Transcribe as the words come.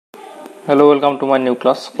Hello, welcome to my new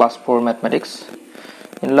class 4 mathematics.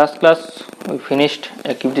 In last class we finished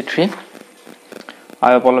activity 3.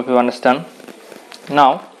 I hope all of you understand.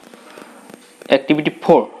 Now activity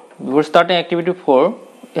 4. Before starting activity 4,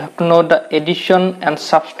 you have to know the addition and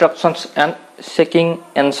subtractions and checking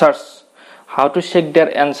answers. How to check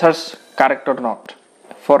their answers correct or not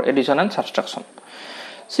for addition and subtraction.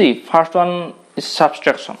 See, first one is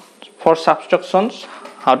subtraction. For subtractions,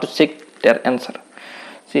 how to check their answer.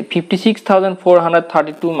 See,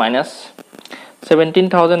 56,432 minus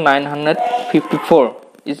 17,954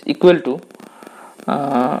 is equal to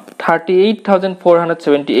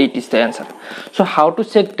 38,478 is the answer. So how to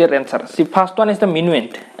check their answer? See, first one is the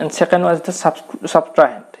minuend and second one is the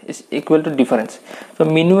subtrahend is equal to difference. So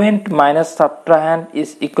minuend minus subtrahend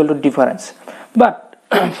is equal to difference. But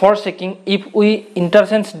for checking, if we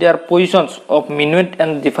interchange their positions of minuend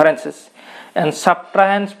and differences and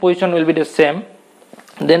subtrahend's position will be the same,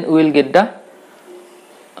 then we will get the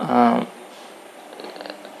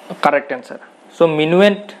correct answer. So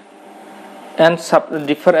minuend and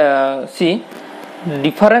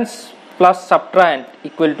difference plus subtrahend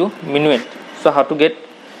equal to minuend. So how to get?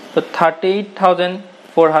 So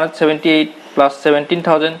 38,478 plus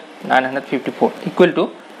 17,954 equal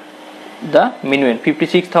to the minuend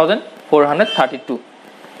 56,432.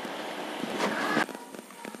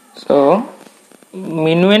 So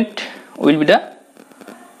minuend will be the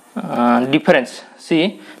difference.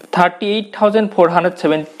 See,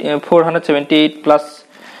 38,478 plus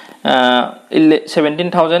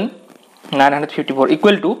 17,954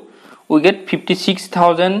 equal to, we get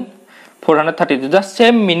 56,432. The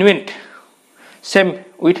same minuend, same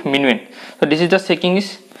with minuend. So this is the checking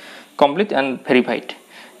is complete and verified.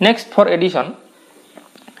 Next, for addition,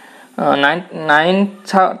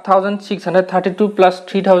 9,632 plus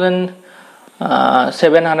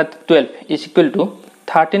 3,712 is equal to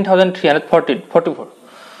 13,344.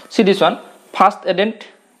 See this one. First addend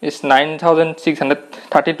is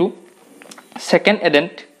 9,632. Second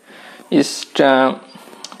addend is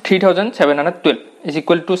 3,712 is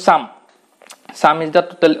equal to sum. Sum is the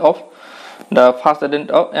total of the first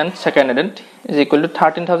addend and second addend is equal to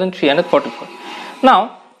 13,344.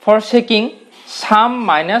 Now for checking, sum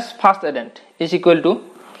minus first addend is equal to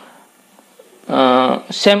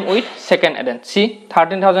same with second addend. See,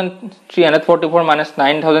 13,344 minus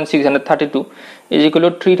 9,632 is equal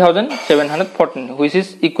to 3,714, which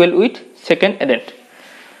is equal with second addend.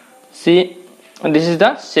 See, this is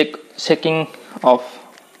the checking of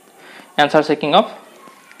answer, checking of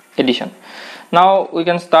addition. Now we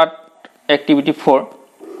can start activity 4.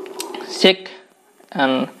 Check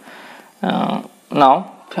and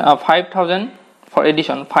now 5,000 for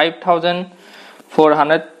addition.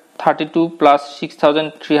 5,432 plus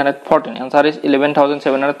 6,314, answer is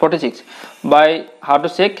 11,746. By how to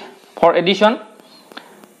check? For addition,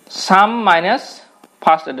 sum minus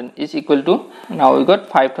first addend is equal to, now we got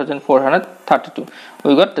 5,432,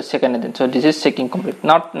 we got the second addend. So this is checking complete.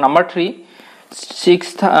 Now number 3,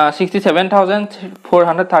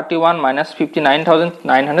 67,431 minus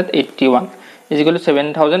 59,981 is equal to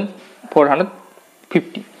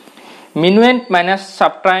 7,450. Minuend minus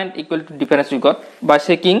subtrahend equal to difference we got. By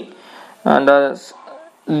checking the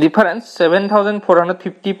difference,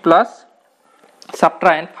 7,450 plus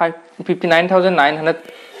subtrahend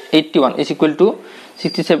 59,981 is equal to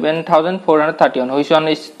 67,431. Which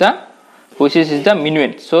is the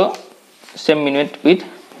minuend? So same minuend with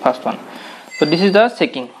first one. So this is the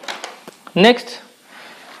checking. Next,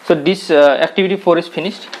 so this activity 4 is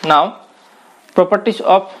finished. Now properties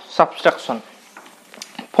of subtraction.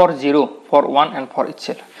 For 0, for 1 and for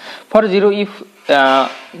itself. For 0, if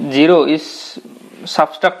 0 is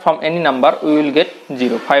subtract from any number, we will get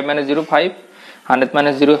 0. 5 minus 0, 5. 100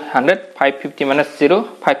 minus 0, 100. 550 minus 0,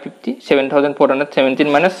 550. 7,417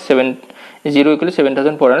 minus 0 equal to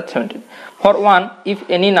 7,417. For 1, if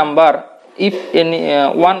any number, if any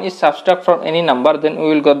 1 is subtract from any number, then we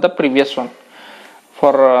will get the previous one.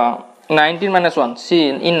 For 19 minus 1, see,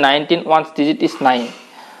 in 19, 1's digit is 9.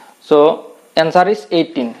 So answer is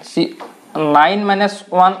 18. See, 9 minus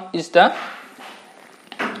 1 is the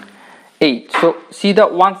 8. So see, the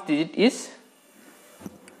 1's digit is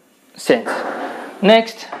changed.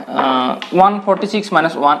 Next, 146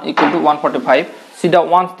 minus 1 equal to 145. See, the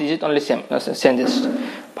 1's digit only changes.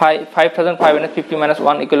 5,550 minus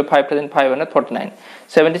 1 equal to 5,549.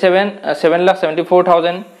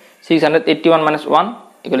 7,74,681 minus 1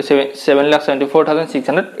 equal to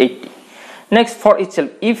 7,74,680. Next, for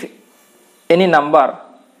itself, if any number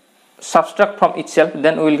subtract from itself,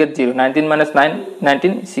 then we will get 0. 19 minus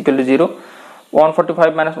 19 is equal to 0.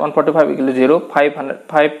 145 minus 145 equal to 0.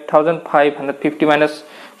 5,550 minus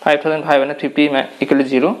 5550 equal to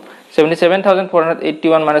 0.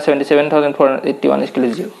 77,481 minus 77,481 is equal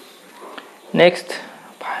to 0. Next,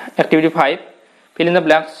 activity 5. Fill in the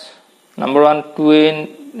blanks. Number 1,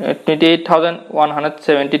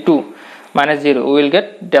 28,172 minus 0. We will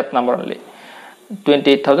get that number only.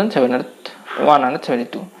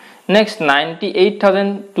 28,172. Next,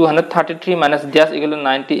 98,233 minus dash equal to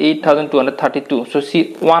 98,232. So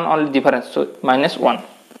see 1 only difference. So minus 1.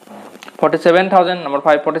 47,000, number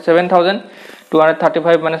 5,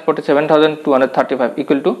 47,235 minus 47,235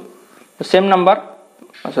 equal to the same number,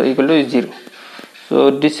 so equal to 0.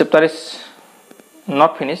 So this chapter is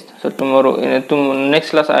not finished. So tomorrow,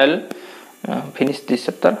 next class I will finish this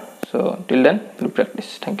chapter. So till then, do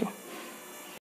practice. Thank you.